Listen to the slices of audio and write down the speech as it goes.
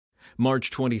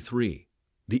March 23.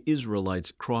 The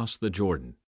Israelites cross the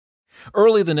Jordan.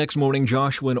 Early the next morning,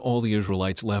 Joshua and all the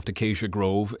Israelites left Acacia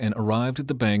Grove and arrived at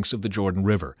the banks of the Jordan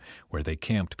River, where they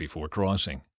camped before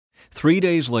crossing. 3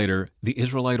 days later, the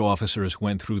Israelite officers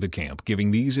went through the camp, giving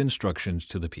these instructions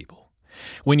to the people.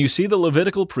 When you see the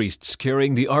Levitical priests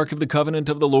carrying the Ark of the Covenant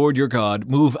of the Lord your God,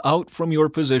 move out from your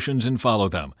positions and follow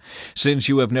them. Since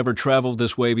you have never traveled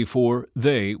this way before,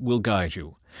 they will guide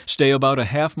you. Stay about a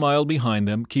half-mile behind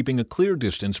them, keeping a clear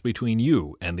distance between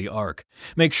you and the ark.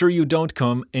 Make sure you don't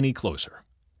come any closer.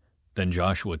 Then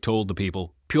Joshua told the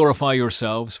people, "Purify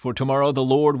yourselves, for tomorrow the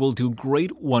Lord will do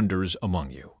great wonders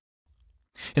among you."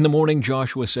 In the morning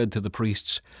Joshua said to the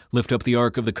priests, "Lift up the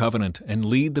Ark of the Covenant and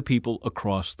lead the people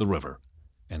across the river."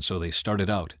 And so they started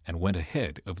out and went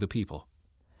ahead of the people.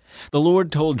 The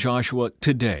Lord told Joshua,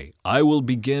 "Today I will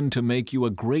begin to make you a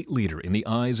great leader in the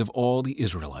eyes of all the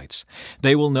Israelites.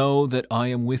 They will know that I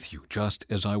am with you, just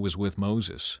as I was with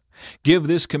Moses. Give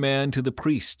this command to the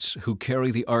priests who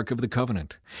carry the Ark of the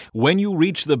Covenant. When you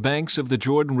reach the banks of the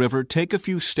Jordan River, take a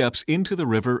few steps into the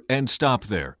river and stop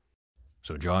there."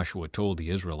 So Joshua told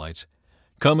the Israelites,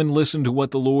 "Come and listen to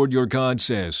what the Lord your God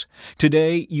says.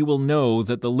 Today you will know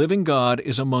that the living God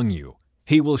is among you.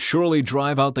 He will surely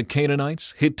drive out the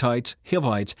Canaanites, Hittites,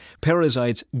 Hivites,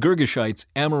 Perizzites, Girgashites,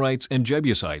 Amorites, and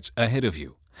Jebusites ahead of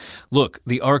you. Look,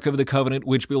 the Ark of the Covenant,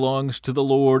 which belongs to the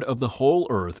Lord of the whole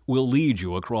earth, will lead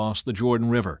you across the Jordan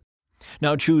River.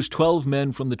 Now choose 12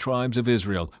 men from the tribes of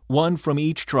Israel, 1 from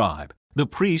each tribe. The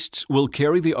priests will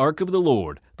carry the Ark of the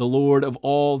Lord of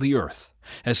all the earth.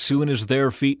 As soon as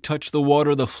their feet touch the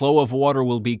water, the flow of water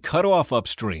will be cut off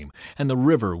upstream, and the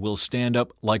river will stand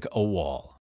up like a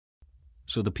wall."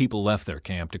 So the people left their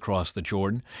camp to cross the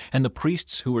Jordan, and the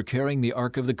priests who were carrying the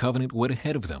Ark of the Covenant went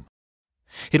ahead of them.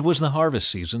 It was the harvest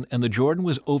season, and the Jordan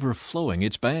was overflowing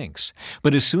its banks.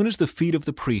 But as soon as the feet of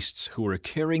the priests who were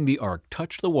carrying the ark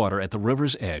touched the water at the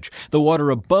river's edge, the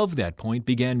water above that point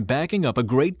began backing up a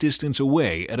great distance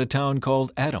away at a town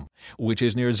called Adam, which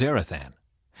is near Zarethan.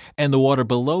 And the water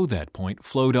below that point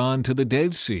flowed on to the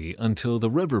Dead Sea until the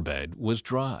riverbed was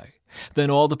dry. Then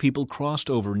all the people crossed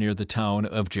over near the town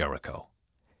of Jericho.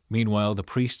 Meanwhile, the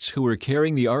priests who were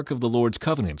carrying the Ark of the Lord's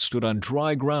Covenant stood on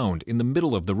dry ground in the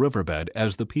middle of the riverbed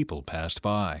as the people passed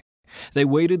by. They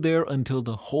waited there until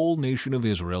the whole nation of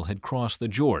Israel had crossed the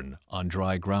Jordan on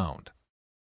dry ground.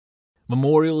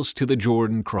 Memorials to the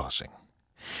Jordan crossing.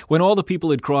 When all the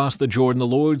people had crossed the Jordan, the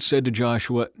Lord said to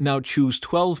Joshua, "Now choose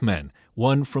 12 men,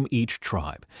 1 from each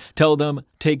tribe. Tell them,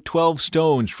 take 12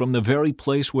 stones from the very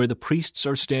place where the priests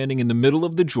are standing in the middle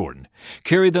of the Jordan.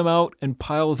 Carry them out and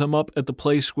pile them up at the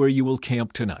place where you will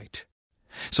camp tonight."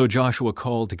 So Joshua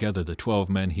called together the 12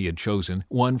 men he had chosen,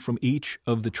 1 from each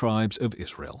of the tribes of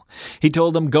Israel. He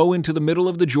told them, "Go into the middle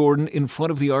of the Jordan in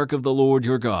front of the Ark of the Lord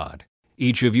your God.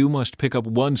 Each of you must pick up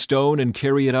 1 stone and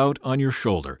carry it out on your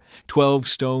shoulder, 12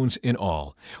 stones in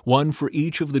all, 1 for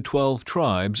each of the 12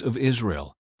 tribes of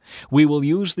Israel. We will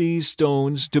use these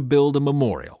stones to build a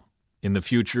memorial. In the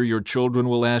future, your children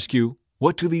will ask you,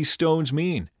 'What do these stones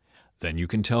mean?' Then you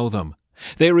can tell them,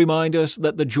 'They remind us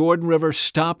that the Jordan River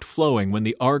stopped flowing when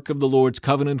the Ark of the Lord's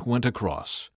Covenant went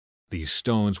across.' These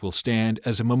stones will stand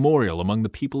as a memorial among the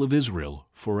people of Israel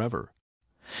forever."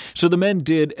 So the men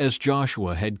did as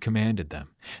Joshua had commanded them.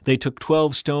 They took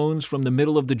 12 stones from the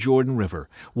middle of the Jordan River,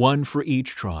 1 for each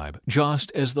tribe, just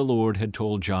as the Lord had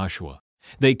told Joshua.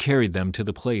 They carried them to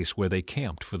the place where they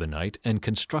camped for the night and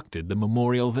constructed the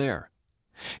memorial there.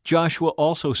 Joshua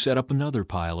also set up another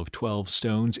pile of 12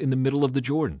 stones in the middle of the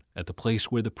Jordan, at the place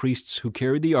where the priests who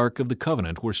carried the Ark of the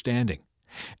Covenant were standing,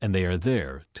 and they are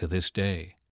there to this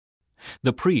day.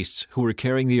 The priests who were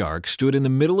carrying the ark stood in the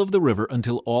middle of the river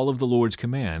until all of the Lord's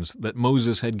commands that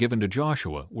Moses had given to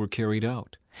Joshua were carried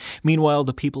out. Meanwhile,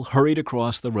 the people hurried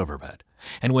across the riverbed,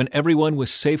 and when everyone was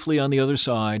safely on the other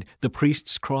side, the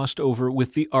priests crossed over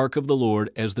with the ark of the Lord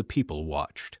as the people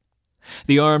watched.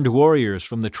 The armed warriors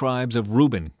from the tribes of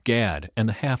Reuben, Gad, and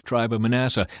the half-tribe of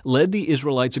Manasseh led the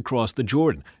Israelites across the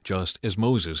Jordan, just as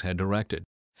Moses had directed.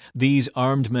 These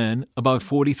armed men, about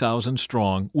 40,000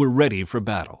 strong, were ready for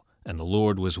battle, and the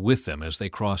Lord was with them as they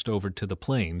crossed over to the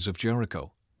plains of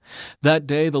Jericho. That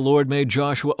day the Lord made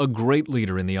Joshua a great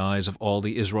leader in the eyes of all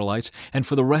the Israelites, and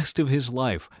for the rest of his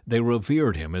life they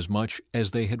revered him as much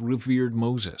as they had revered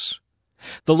Moses.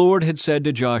 The Lord had said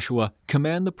to Joshua,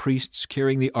 "Command the priests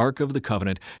carrying the Ark of the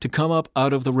Covenant to come up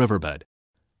out of the riverbed."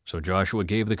 So Joshua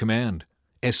gave the command.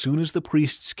 As soon as the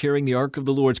priests carrying the Ark of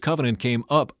the Lord's Covenant came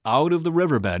up out of the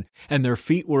riverbed, and their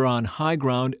feet were on high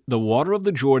ground, the water of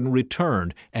the Jordan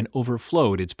returned and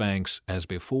overflowed its banks as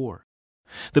before.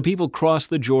 The people crossed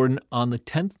the Jordan on the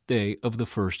 10th day of the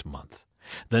first month.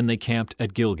 Then they camped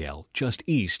at Gilgal, just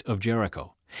east of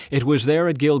Jericho. It was there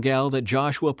at Gilgal that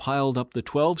Joshua piled up the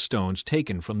 12 stones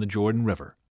taken from the Jordan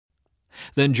River.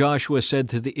 Then Joshua said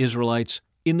to the Israelites,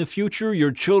 "In the future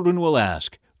your children will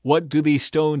ask, 'What do these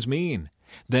stones mean?'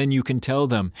 Then you can tell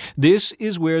them, 'This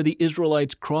is where the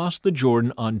Israelites crossed the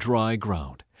Jordan on dry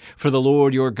ground. For the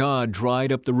Lord your God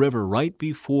dried up the river right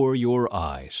before your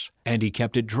eyes, and he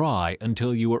kept it dry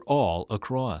until you were all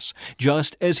across,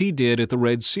 just as he did at the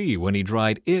Red Sea when he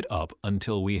dried it up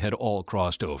until we had all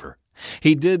crossed over.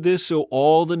 He did this so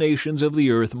all the nations of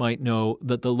the earth might know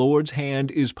that the Lord's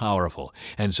hand is powerful,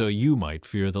 and so you might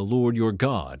fear the Lord your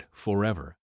God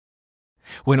forever."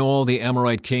 When all the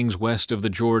Amorite kings west of the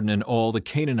Jordan and all the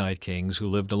Canaanite kings who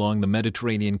lived along the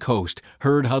Mediterranean coast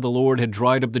heard how the Lord had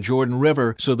dried up the Jordan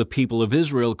River so the people of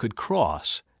Israel could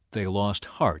cross, they lost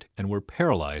heart and were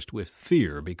paralyzed with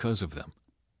fear because of them.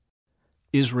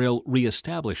 Israel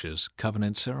reestablishes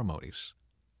covenant ceremonies.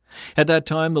 At that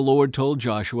time the Lord told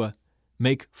Joshua,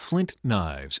 "Make flint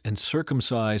knives and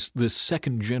circumcise the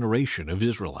second generation of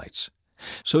Israelites."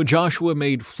 So Joshua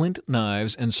made flint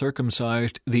knives and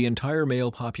circumcised the entire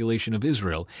male population of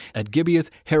Israel at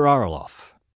Gibeath-Haaraloth.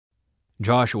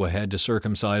 Joshua had to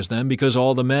circumcise them because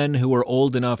all the men who were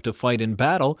old enough to fight in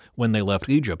battle when they left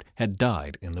Egypt had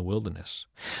died in the wilderness.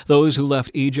 Those who left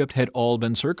Egypt had all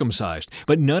been circumcised,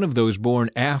 but none of those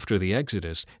born after the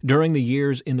Exodus during the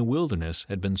years in the wilderness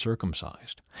had been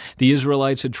circumcised. The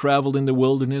Israelites had traveled in the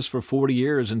wilderness for 40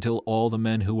 years until all the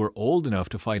men who were old enough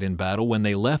to fight in battle when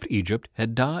they left Egypt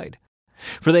had died.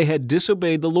 For they had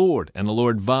disobeyed the Lord, and the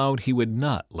Lord vowed he would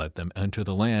not let them enter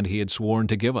the land he had sworn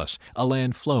to give us, a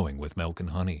land flowing with milk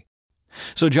and honey.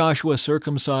 So Joshua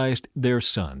circumcised their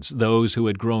sons, those who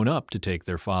had grown up to take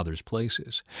their fathers'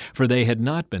 places, for they had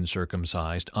not been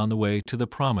circumcised on the way to the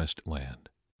promised land.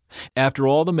 After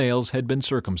all the males had been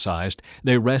circumcised,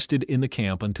 they rested in the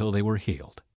camp until they were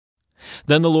healed.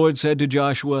 Then the Lord said to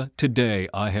Joshua, "Today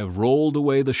I have rolled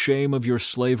away the shame of your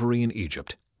slavery in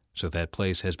Egypt." So that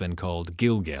place has been called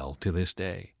Gilgal to this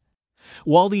day.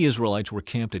 While the Israelites were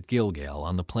camped at Gilgal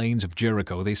on the plains of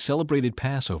Jericho, they celebrated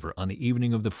Passover on the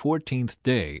evening of the 14th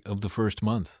day of the first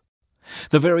month.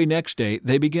 The very next day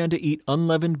they began to eat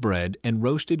unleavened bread and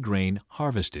roasted grain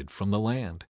harvested from the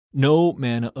land. No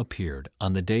manna appeared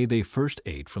on the day they first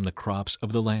ate from the crops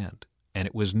of the land, and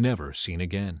it was never seen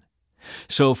again.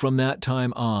 So from that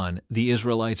time on, the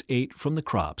Israelites ate from the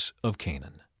crops of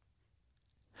Canaan.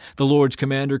 The Lord's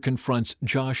commander confronts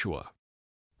Joshua.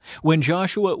 When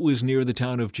Joshua was near the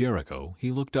town of Jericho,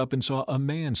 he looked up and saw a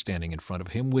man standing in front of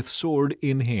him with sword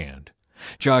in hand.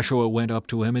 Joshua went up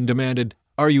to him and demanded,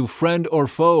 "Are you friend or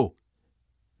foe?"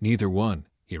 "Neither one,"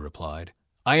 he replied.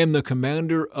 "I am the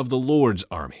commander of the Lord's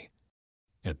army."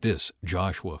 At this,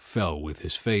 Joshua fell with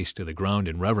his face to the ground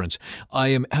in reverence. "I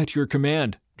am at your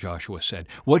command," Joshua said.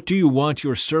 "What do you want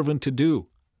your servant to do?"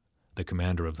 The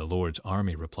commander of the Lord's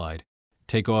army replied,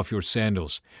 "Take off your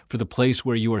sandals, for the place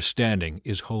where you are standing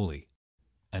is holy."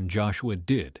 And Joshua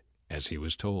did as he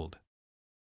was told.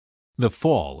 The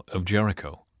fall of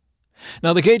Jericho.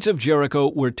 Now the gates of Jericho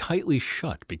were tightly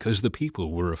shut because the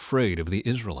people were afraid of the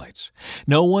Israelites.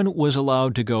 No one was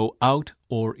allowed to go out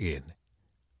or in.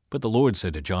 But the Lord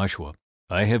said to Joshua,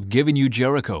 "I have given you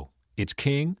Jericho, its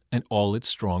king and all its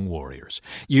strong warriors.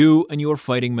 You and your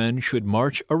fighting men should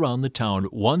march around the town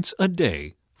once a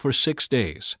day for 6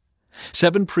 days.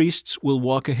 7 priests will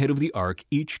walk ahead of the ark,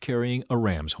 each carrying a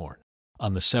ram's horn.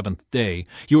 On the 7th day,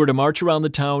 you are to march around the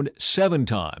town 7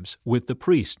 times, with the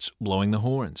priests blowing the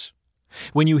horns.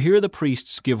 When you hear the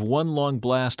priests give one long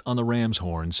blast on the ram's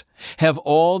horns, have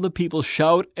all the people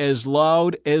shout as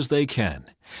loud as they can.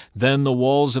 Then the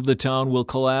walls of the town will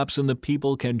collapse and the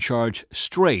people can charge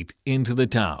straight into the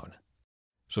town."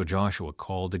 So Joshua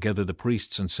called together the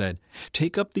priests and said,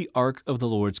 "Take up the ark of the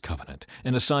Lord's covenant,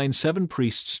 and assign 7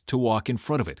 priests to walk in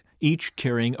front of it, each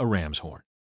carrying a ram's horn."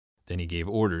 Then he gave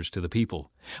orders to the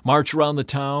people, "March around the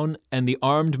town, and the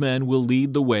armed men will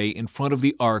lead the way in front of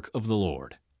the ark of the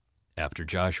Lord." After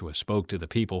Joshua spoke to the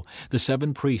people, the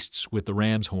 7 priests with the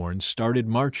ram's horns started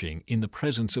marching in the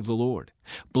presence of the Lord,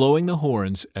 blowing the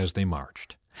horns as they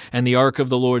marched, and the ark of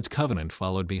the Lord's covenant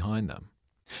followed behind them.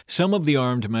 Some of the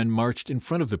armed men marched in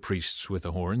front of the priests with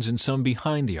the horns, and some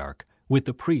behind the ark, with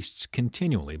the priests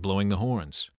continually blowing the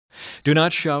horns. "Do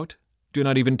not shout, do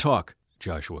not even talk,"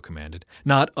 Joshua commanded.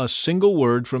 "Not a single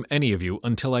word from any of you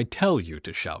until I tell you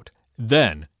to shout.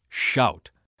 Then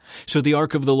shout." So the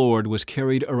ark of the Lord was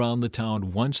carried around the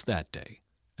town once that day,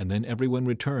 and then everyone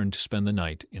returned to spend the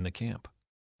night in the camp.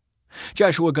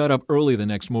 Joshua got up early the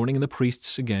next morning, and the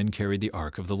priests again carried the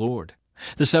ark of the Lord.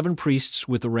 The 7 priests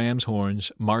with the ram's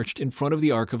horns marched in front of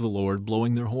the ark of the Lord,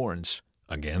 blowing their horns.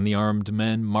 Again the armed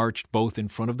men marched both in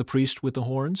front of the priest with the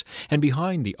horns and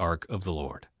behind the ark of the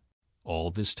Lord.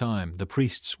 All this time the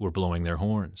priests were blowing their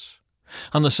horns.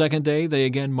 On the second day they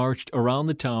again marched around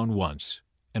the town once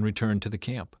and returned to the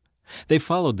camp. They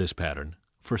followed this pattern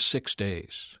for 6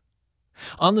 days.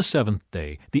 On the seventh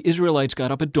day the Israelites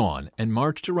got up at dawn and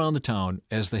marched around the town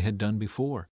as they had done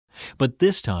before. But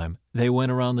this time they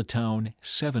went around the town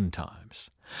 7 times.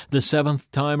 The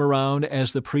 7th time around,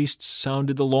 as the priests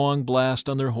sounded the long blast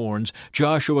on their horns,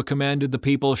 Joshua commanded the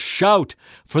people, "Shout,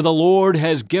 for the Lord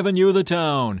has given you the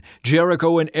town.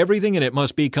 Jericho and everything in it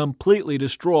must be completely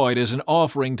destroyed as an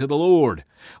offering to the Lord.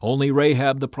 Only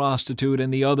Rahab the prostitute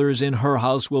and the others in her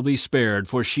house will be spared,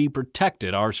 for she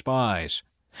protected our spies.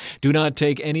 Do not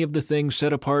take any of the things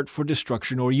set apart for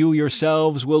destruction, or you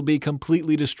yourselves will be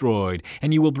completely destroyed,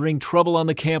 and you will bring trouble on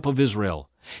the camp of Israel.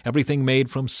 Everything made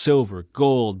from silver,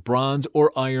 gold, bronze,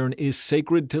 or iron is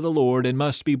sacred to the Lord and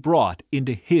must be brought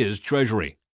into His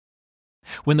treasury."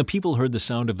 When the people heard the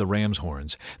sound of the ram's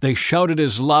horns, they shouted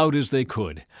as loud as they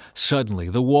could. Suddenly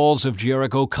the walls of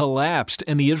Jericho collapsed,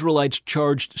 and the Israelites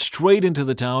charged straight into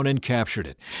the town and captured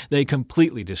it. They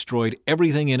completely destroyed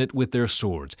everything in it with their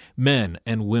swords, men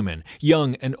and women,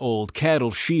 young and old,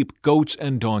 cattle, sheep, goats,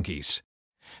 and donkeys.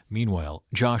 Meanwhile,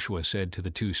 Joshua said to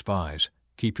the 2 spies,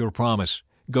 "Keep your promise.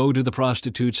 Go to the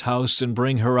prostitute's house and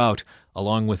bring her out,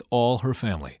 along with all her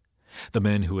family." The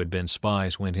men who had been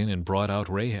spies went in and brought out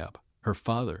Rahab, her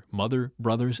father, mother,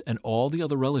 brothers, and all the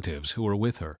other relatives who were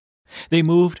with her. They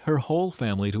moved her whole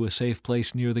family to a safe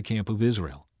place near the camp of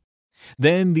Israel.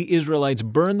 Then the Israelites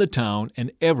burned the town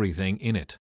and everything in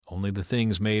it. Only the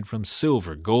things made from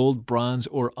silver, gold, bronze,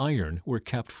 or iron were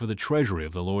kept for the treasury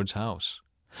of the Lord's house.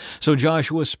 So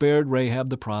Joshua spared Rahab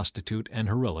the prostitute and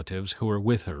her relatives who were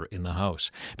with her in the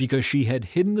house, because she had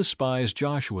hidden the spies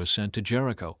Joshua sent to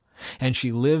Jericho, and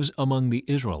she lives among the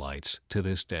Israelites to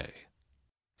this day.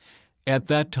 At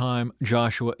that time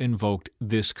Joshua invoked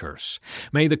this curse: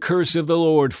 "May the curse of the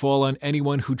Lord fall on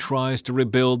anyone who tries to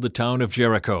rebuild the town of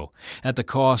Jericho. At the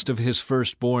cost of his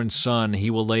firstborn son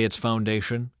he will lay its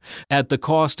foundation. At the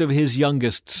cost of his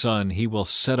youngest son he will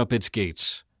set up its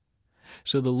gates."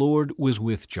 So the Lord was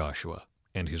with Joshua,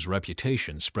 and his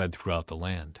reputation spread throughout the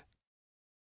land.